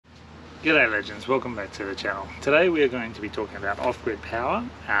G'day legends, welcome back to the channel. Today we are going to be talking about off-grid power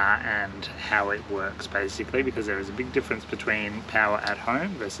and how it works basically, because there is a big difference between power at home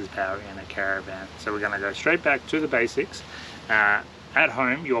versus power in a caravan. So we're going to go straight back to the basics. At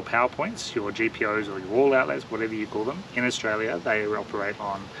home, your power points, your GPOs or your wall outlets, whatever you call them, in Australia they operate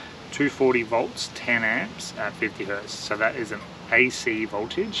on 240 volts, 10 amps at 50 hertz. So that is an AC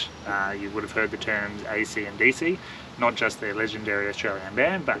voltage. You would have heard the terms AC and DC, not just the legendary Australian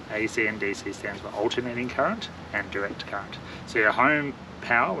band, but AC and DC stands for alternating current and direct current. So your home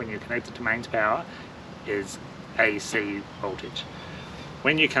power, when you're connected to mains power, is AC voltage.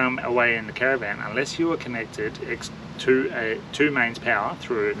 When you come away in the caravan, unless you are connected to mains power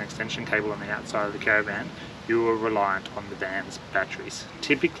through an extension cable on the outside of the caravan, you are reliant on the van's batteries.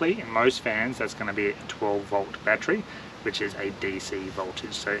 Typically, in most vans, that's going to be a 12-volt battery, which is a DC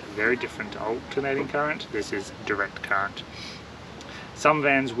voltage. So very different to alternating current. This is direct current. Some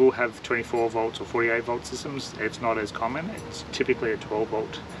vans will have 24 volts or 48 volt systems. It's not as common. It's typically a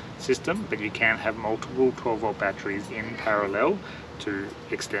 12-volt system, but you can have multiple 12-volt batteries in parallel to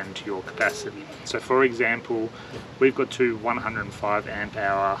extend your capacity. So for example, we've got two 105 amp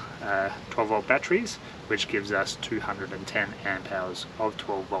hour 12-volt batteries, which gives us 210 amp hours of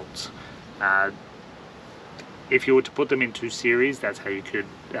 12 volts. If you were to put them into series, that's how you could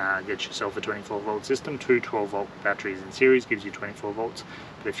get yourself a 24-volt system. Two 12-volt batteries in series gives you 24 volts.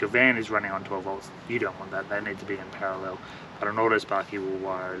 But if your van is running on 12 volts, you don't want that. They need to be in parallel. But an auto sparky will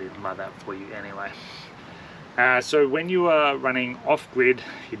wire it in like that for you anyway. So when you are running off-grid,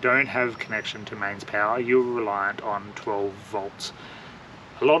 you don't have connection to mains power, you're reliant on 12 volts.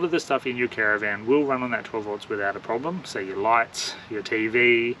 A lot of the stuff in your caravan will run on that 12 volts without a problem. So your lights, your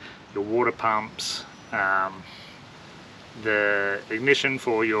TV, your water pumps, the ignition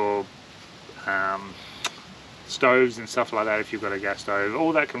for your stoves and stuff like that. If you've got a gas stove,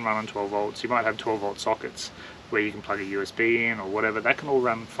 all that can run on 12 volts. You might have 12-volt sockets where you can plug a USB in or whatever. That can all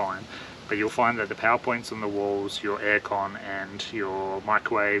run fine, but you'll find that the power points on the walls, your aircon and your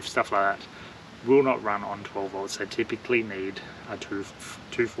microwave, stuff like that, will not run on 12 volts. They typically need a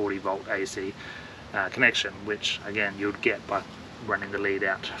 240 volt AC connection, which again you'd get by running the lead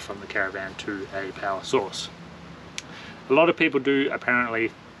out from the caravan to a power source. A lot of people do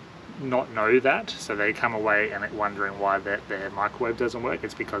apparently not know that, so they come away and wondering why their microwave doesn't work.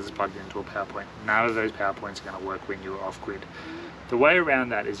 It's because it's plugged into a power point. None of those power points are going to work when you're off-grid. The way around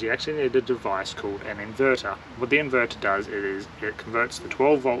that is you actually need a device called an inverter. What the inverter does is it converts the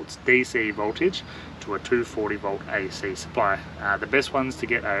 12 volts DC voltage to a 240 volt AC supply. The best ones to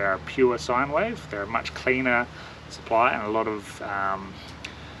get are a pure sine wave. They're a much cleaner supply, and a lot of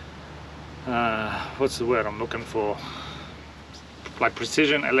what's the word I'm looking for, like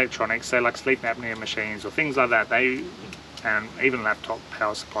precision electronics, say like sleep apnea machines or things like that, they, and even laptop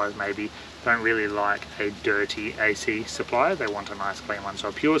power supplies maybe, don't really like a dirty AC supply. They want a nice clean one. So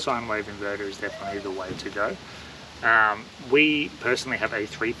a pure sine wave inverter is definitely the way to go. We personally have a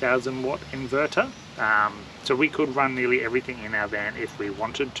 3000 watt inverter, so we could run nearly everything in our van if we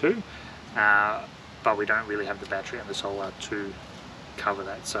wanted to, but we don't really have the battery and the solar to cover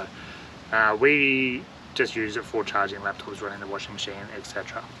that. So we just use it for charging laptops, running the washing machine,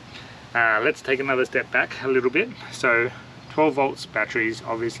 etc. Let's take another step back a little bit. So 12 volts batteries,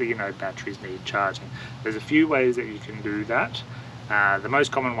 obviously you know batteries need charging. There's a few ways that you can do that. The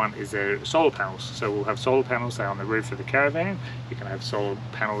most common one is the solar panels. So we'll have solar panels, say on the roof of the caravan. You can have solar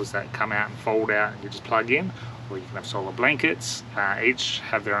panels that come out and fold out and you just plug in, or you can have solar blankets. Each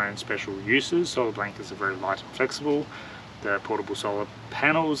have their own special uses. Solar blankets are very light and flexible. The portable solar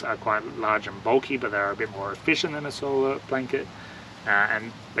panels are quite large and bulky, but they're a bit more efficient than a solar blanket.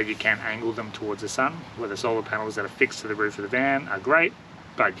 But you can angle them towards the sun, where the solar panels that are fixed to the roof of the van are great,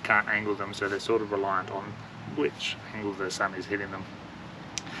 but you can't angle them, so they're sort of reliant on which angle the sun is hitting them.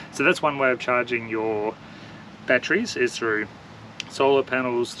 So that's one way of charging your batteries, is through solar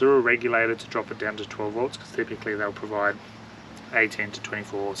panels, through a regulator to drop it down to 12 volts, because typically they'll provide 18 to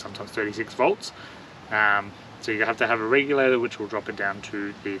 24, sometimes 36 volts. So you have to have a regulator which will drop it down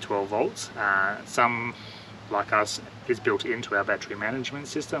to the 12 volts. Some, like us, is built into our battery management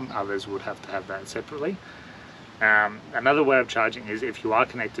system. Others would have to have that separately. Another way of charging is if you are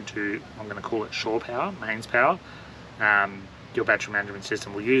connected to, I'm going to call it shore power, mains power, your battery management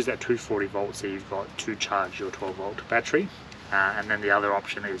system will use that 240 volts that you've got to charge your 12 volt battery. And then the other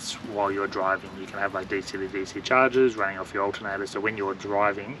option is while you're driving, you can have like DC to DC chargers running off your alternator. So when you're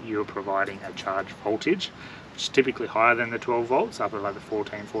driving, you're providing a charge voltage, which is typically higher than the 12 volts, up at like the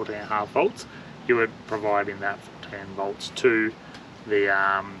 14.5 volts. You would provide in that 14 volts to the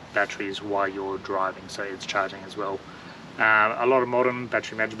batteries while you're driving, so it's charging as well. A lot of modern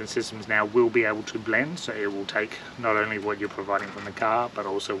battery management systems now will be able to blend, so it will take not only what you're providing from the car, but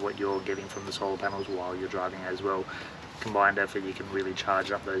also what you're getting from the solar panels while you're driving as well. Combined effort, you can really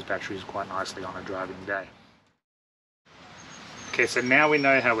charge up those batteries quite nicely on a driving day. Okay, so now we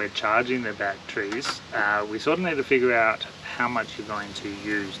know how we're charging the batteries, we sort of need to figure out how much you're going to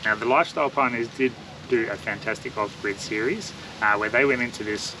use. Now, the Lifestyle Pioneers did do a fantastic Offgrid series where they went into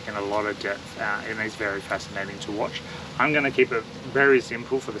this in a lot of depth, and it's very fascinating to watch. I'm going to keep it very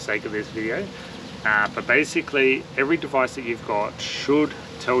simple for the sake of this video, but basically every device that you've got should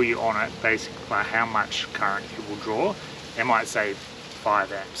tell you on it basically how much current it will draw. It might say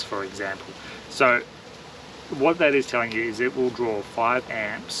 5 amps, for example. So what that is telling you is it will draw 5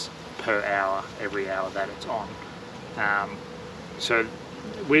 amps per hour every hour that it's on. So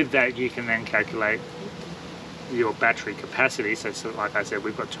with that, you can then calculate your battery capacity. So like I said,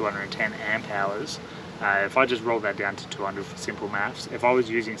 we've got 210 amp hours. If I just roll that down to 200 for simple maths, if I was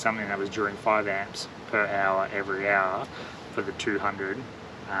using something that was drawing 5 amps per hour every hour for the 200,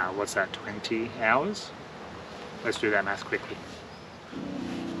 what's that, 20 hours? Let's do that math quickly.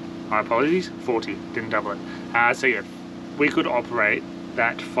 My apologies, 40, didn't double it. So yeah, we could operate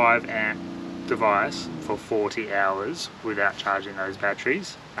that 5 amp device for 40 hours without charging those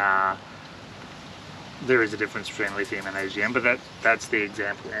batteries. There is a difference between lithium and AGM, but that's the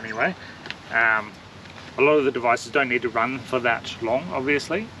example anyway. A lot of the devices don't need to run for that long,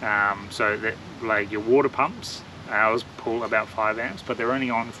 obviously. So that, like your water pumps, ours pull about 5 amps, but they're only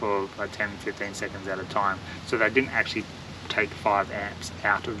on for like 10-15 seconds at a time. So they didn't actually take 5 amps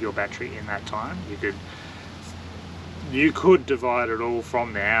out of your battery in that time. You could divide it all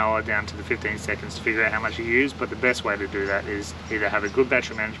from the hour down to the 15 seconds to figure out how much you use, but the best way to do that is either have a good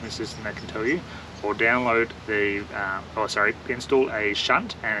battery management system that can tell you, or download the, install a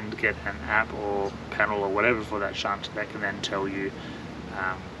shunt and get an app or panel or whatever for that shunt that can then tell you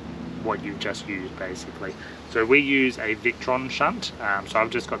what you've just used basically. So we use a Victron shunt, so I've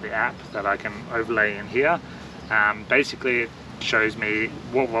just got the app that I can overlay in here. Basically it shows me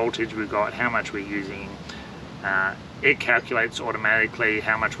what voltage we've got, how much we're using. It calculates automatically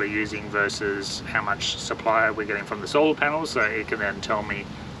how much we're using versus how much supply we're getting from the solar panels, so it can then tell me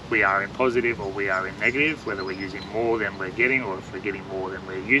we are in positive or we are in negative, whether we're using more than we're getting or if we're getting more than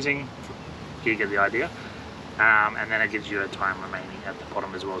we're using. You get the idea. And then it gives you a time remaining at the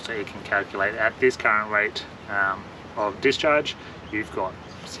bottom as well, so you can calculate at this current rate of discharge, you've got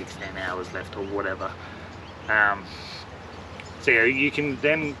 16 hours left or whatever. So yeah, you can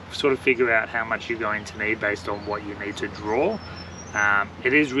then sort of figure out how much you're going to need based on what you need to draw.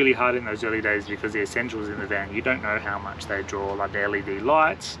 It is really hard in those early days because the essentials in the van, you don't know how much they draw, like the LED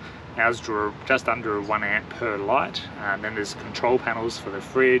lights. Ours draw just under 1 amp per light. Then there's control panels for the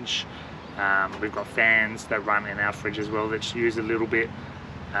fridge. We've got fans that run in our fridge as well that use a little bit.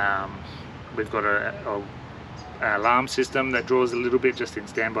 We've got an alarm system that draws a little bit just in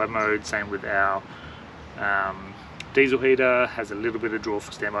standby mode. Same with our diesel heater, has a little bit of draw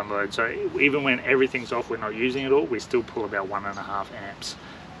for standby mode. So even when everything's off, we're not using it all, we still pull about 1.5 amps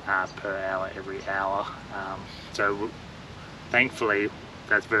per hour every hour. So thankfully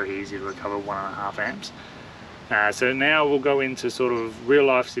that's very easy to recover 1.5 amps. So now we'll go into sort of real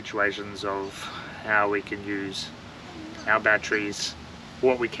life situations of how we can use our batteries,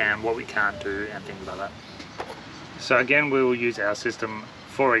 what we can, what we can't do, and things like that. So again, we will use our system.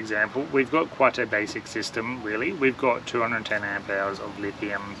 For example, we've got quite a basic system really. We've got 210 amp hours of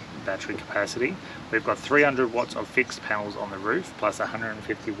lithium battery capacity. We've got 300 watts of fixed panels on the roof, plus a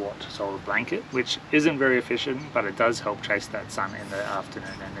 150 watt solar blanket, which isn't very efficient, but it does help chase that sun in the afternoon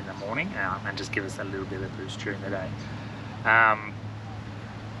and in the morning, and just give us a little bit of boost during the day.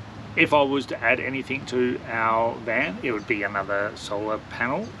 If I was to add anything to our van, it would be another solar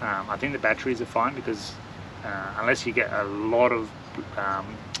panel. I think the batteries are fine because unless you get a lot of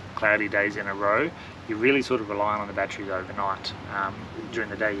cloudy days in a row, you really sort of rely on the batteries overnight. During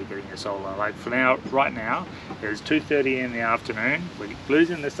the day you're getting your solar. Like for now, right now, it's 2:30 in the afternoon. We're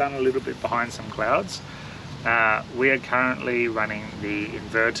losing the sun a little bit behind some clouds. We are currently running the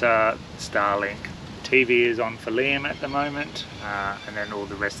inverter, Starlink. TV is on for Liam at the moment, and then all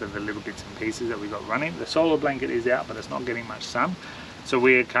the rest of the little bits and pieces that we've got running. The solar blanket is out, but it's not getting much sun. So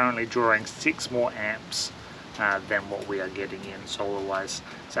we are currently drawing 6 more amps than what we are getting in solar wise.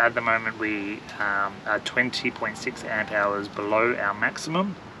 So at the moment we are 20.6 amp hours below our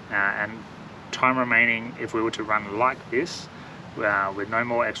maximum, and time remaining, if we were to run like this with no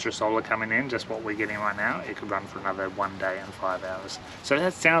more extra solar coming in, just what we're getting right now, it could run for another 1 day and 5 hours. So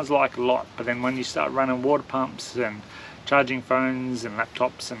that sounds like a lot, but then when you start running water pumps and charging phones and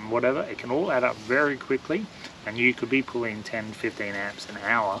laptops and whatever, it can all add up very quickly, and you could be pulling 10-15 amps an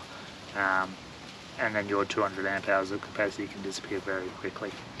hour, and then your 200 amp hours of capacity can disappear very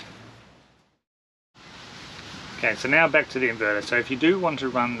quickly. Okay, so now back to the inverter. So if you do want to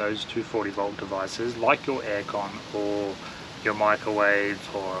run those 240 volt devices like your aircon or your microwave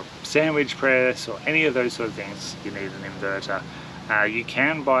or sandwich press or any of those sort of things, you need an inverter. You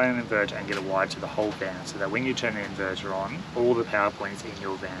can buy an inverter and get it wired to the whole van, so that when you turn the inverter on, all the power points in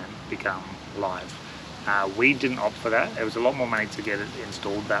your van become live. We didn't opt for that. It was a lot more money to get it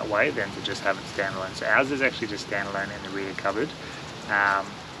installed that way than to just have it standalone. So ours is actually just standalone in the rear cupboard.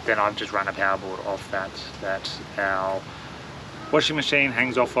 Then I've just run a power board off that our washing machine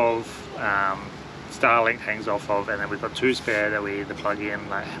hangs off of, Starlink hangs off of, and then we've got two spare that we either plug in,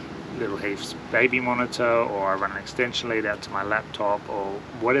 like little Heath's baby monitor, or I run an extension lead out to my laptop, or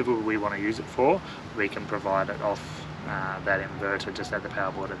whatever we want to use it for. We can provide it off that inverter just at the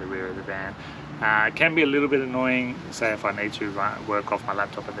power board at the rear of the van. It can be a little bit annoying, say if I need to work off my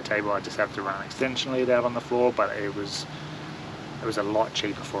laptop at the table, I just have to run an extension lead out on the floor, but it was a lot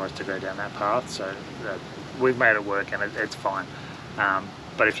cheaper for us to go down that path, so we've made it work, and it's fine.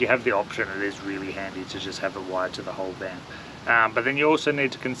 But if you have the option, it is really handy to just have it wired to the whole van. But then you also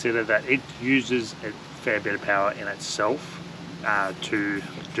need to consider that it uses a fair bit of power in itself to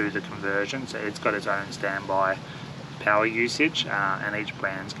do the conversion, so it's got its own standby power usage, and each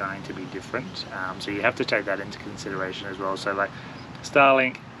brand's going to be different, so you have to take that into consideration as well. So like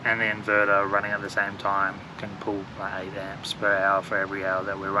Starlink and the inverter running at the same time can pull like 8 amps per hour for every hour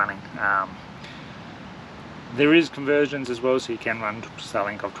that we're running. There is conversions as well, so you can run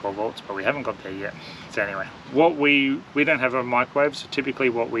Starlink of 12 volts, but we haven't got there yet. So anyway, we don't have a microwave, so typically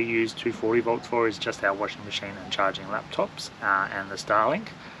what we use 240 volts for is just our washing machine and charging laptops, and the Starlink.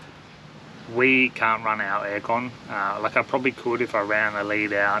 We can't run our aircon. Like I probably could if I ran a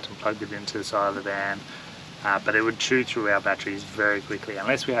lead out and plugged it into the side of the van, but it would chew through our batteries very quickly.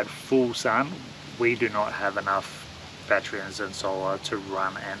 Unless we had full sun, we do not have enough batteries and solar to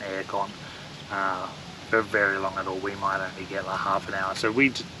run an aircon for very long at all. We might only get like half an hour, so we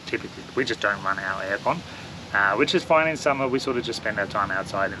just don't run our aircon, which is fine in summer. We sort of just spend our time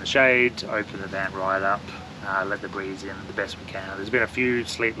outside in the shade, open the van right up, let the breeze in the best we can. There's been a few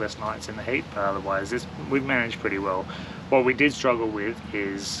sleepless nights in the heat, but otherwise we've managed pretty well. What we did struggle with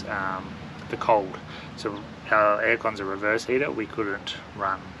is the cold. So our aircon's a reverse heater. We couldn't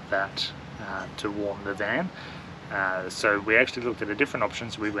run that to warm the van. So we actually looked at a different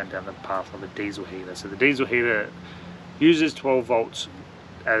option, so we went down the path of a diesel heater. So the diesel heater uses 12 volts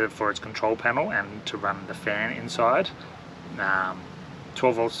for its control panel and to run the fan inside,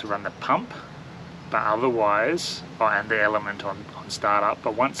 12 volts to run the pump, but otherwise, and the element on startup,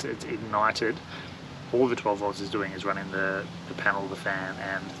 but once it's ignited, all the 12 volts is doing is running the panel, the fan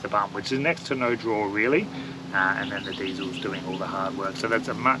and the pump, which is next to no draw really, and then the diesel's doing all the hard work. So that's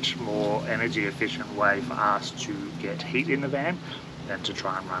a much more energy efficient way for us to get heat in the van than to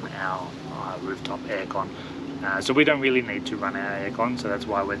try and run our rooftop aircon. So we don't really need to run our aircon, so that's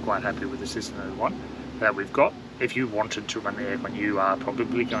why we're quite happy with the system that we've got. If you wanted to run the aircon, you are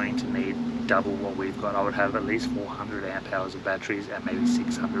probably going to need double what we've got. I would have at least 400 amp hours of batteries and maybe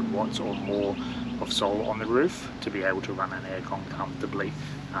 600 watts or more of solar on the roof to be able to run an aircon comfortably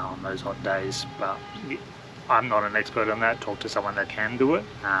on those hot days. But I'm not an expert on that. Talk to someone that can do it.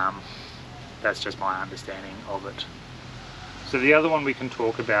 That's just my understanding of it. So the other one we can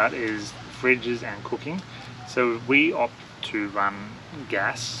talk about is fridges and cooking. So we opt to run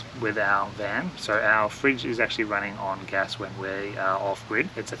gas with our van. So our fridge is actually running on gas when we are off grid.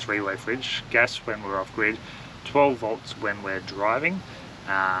 It's a 3-way fridge. Gas when we're off grid, 12 volts when we're driving,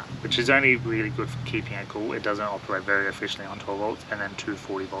 which is only really good for keeping it cool. It doesn't operate very efficiently on 12 volts, and then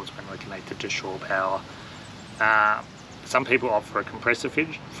 240 volts when we're connected to shore power. Some people opt for a compressor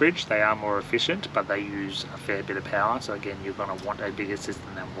fridge. They are more efficient, but they use a fair bit of power. So again, you're going to want a bigger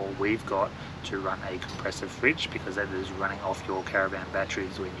system than what we've got to run a compressor fridge, because that is running off your caravan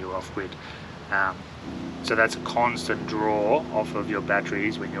batteries when you're off grid. So that's a constant draw off of your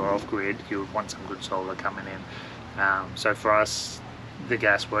batteries when you're off grid. You would want some good solar coming in. So for us, the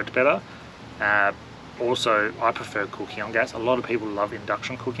gas worked better. Also, I prefer cooking on gas. A lot of people love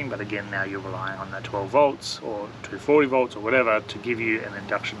induction cooking, but again, now you're relying on that 12 volts or 240 volts or whatever to give you an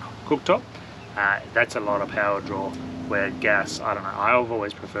induction cooktop. That's a lot of power draw, where gas, I don't know, I've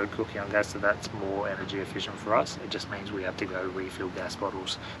always preferred cooking on gas, so that's more energy efficient for us. It just means we have to go refill gas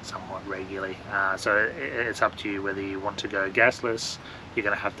bottles somewhat regularly. So it's up to you whether you want to go gasless. You're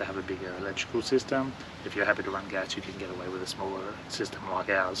going to have a bigger electrical system. If you're happy to run gas, you can get away with a smaller system like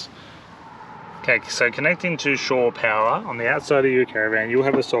ours. Okay, so connecting to shore power on the outside of your caravan, you'll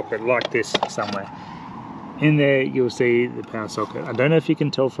have a socket like this somewhere. In there you'll see the power socket. I don't know if you can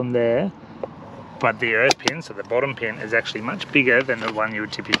tell from there, but the earth pin, so the bottom pin, is actually much bigger than the one you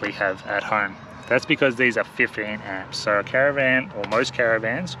would typically have at home. That's because these are 15 amps. So a caravan, or most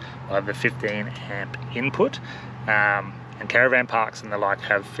caravans, will have a 15 amp input, and caravan parks and the like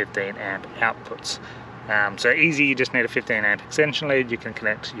have 15 amp outputs. So easy, you just need a 15 amp extension lead, you can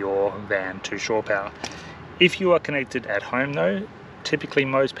connect your van to shore power. If you are connected at home though, typically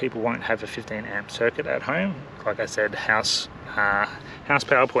most people won't have a 15 amp circuit at home. Like I said, house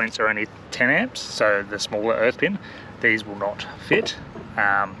power points are only 10 amps, so the smaller earth pin, these will not fit.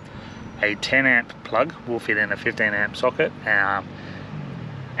 A 10 amp plug will fit in a 15 amp socket,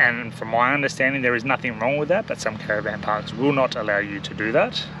 and from my understanding there is nothing wrong with that, but some caravan parks will not allow you to do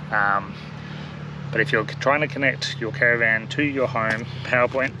that. But if you're trying to connect your caravan to your home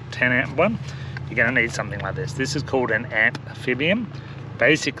PowerPoint 10 amp one, you're going to need something like this. This is called an amphibian.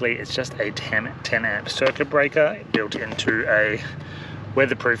 Basically it's just a 10 amp circuit breaker built into a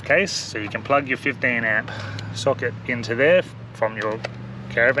weatherproof case, so you can plug your 15 amp socket into there from your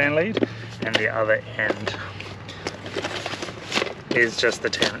caravan lead, and the other end is just the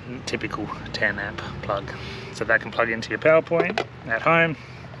typical 10 amp plug. So that can plug into your PowerPoint at home.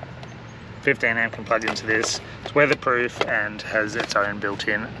 15 amp can plug into this. It's weatherproof and has its own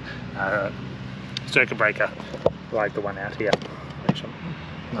built-in circuit breaker, like the one out here, which I'm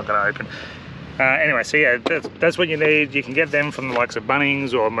not going to open. Anyway, so yeah, that's what you need. You can get them from the likes of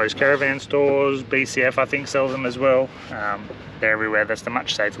Bunnings or most caravan stores. BCF I think sells them as well. They're everywhere. That's the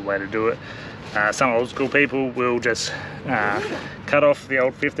much safer way to do it. Some old school people will just cut off the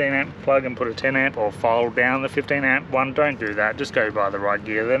old 15 amp plug and put a 10 amp, or file down the 15 amp one. Don't do that, just go buy the right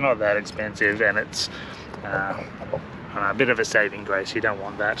gear. They're not that expensive, and it's a bit of a saving grace. You don't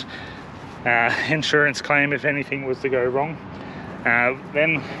want that insurance claim if anything was to go wrong.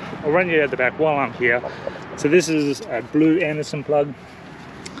 Then I'll run you at the back while I'm here. So this is a blue Anderson plug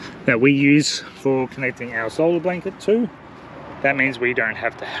that we use for connecting our solar blanket to. That means we don't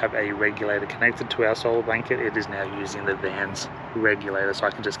have to have a regulator connected to our solar blanket. It is now using the van's regulator, so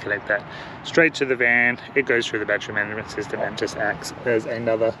I can just connect that straight to the van. It goes through the battery management system and just acts as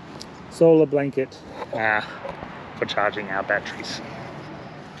another solar blanket for charging our batteries.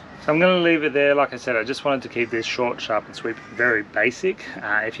 So I'm going to leave it there. Like I said, I just wanted to keep this short, sharp and sweet, very basic.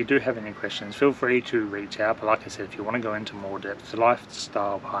 If you do have any questions, feel free to reach out. But like I said, if you want to go into more depth, the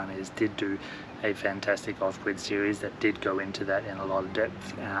Lifestyle Pioneers did do a fantastic off-grid series that did go into that in a lot of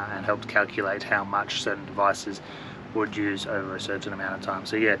depth and helped calculate how much certain devices would use over a certain amount of time.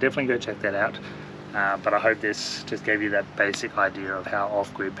 So yeah, definitely go check that out. But I hope this just gave you that basic idea of how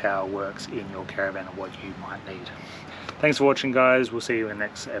off-grid power works in your caravan and what you might need. Thanks for watching, guys. We'll see you in the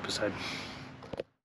next episode.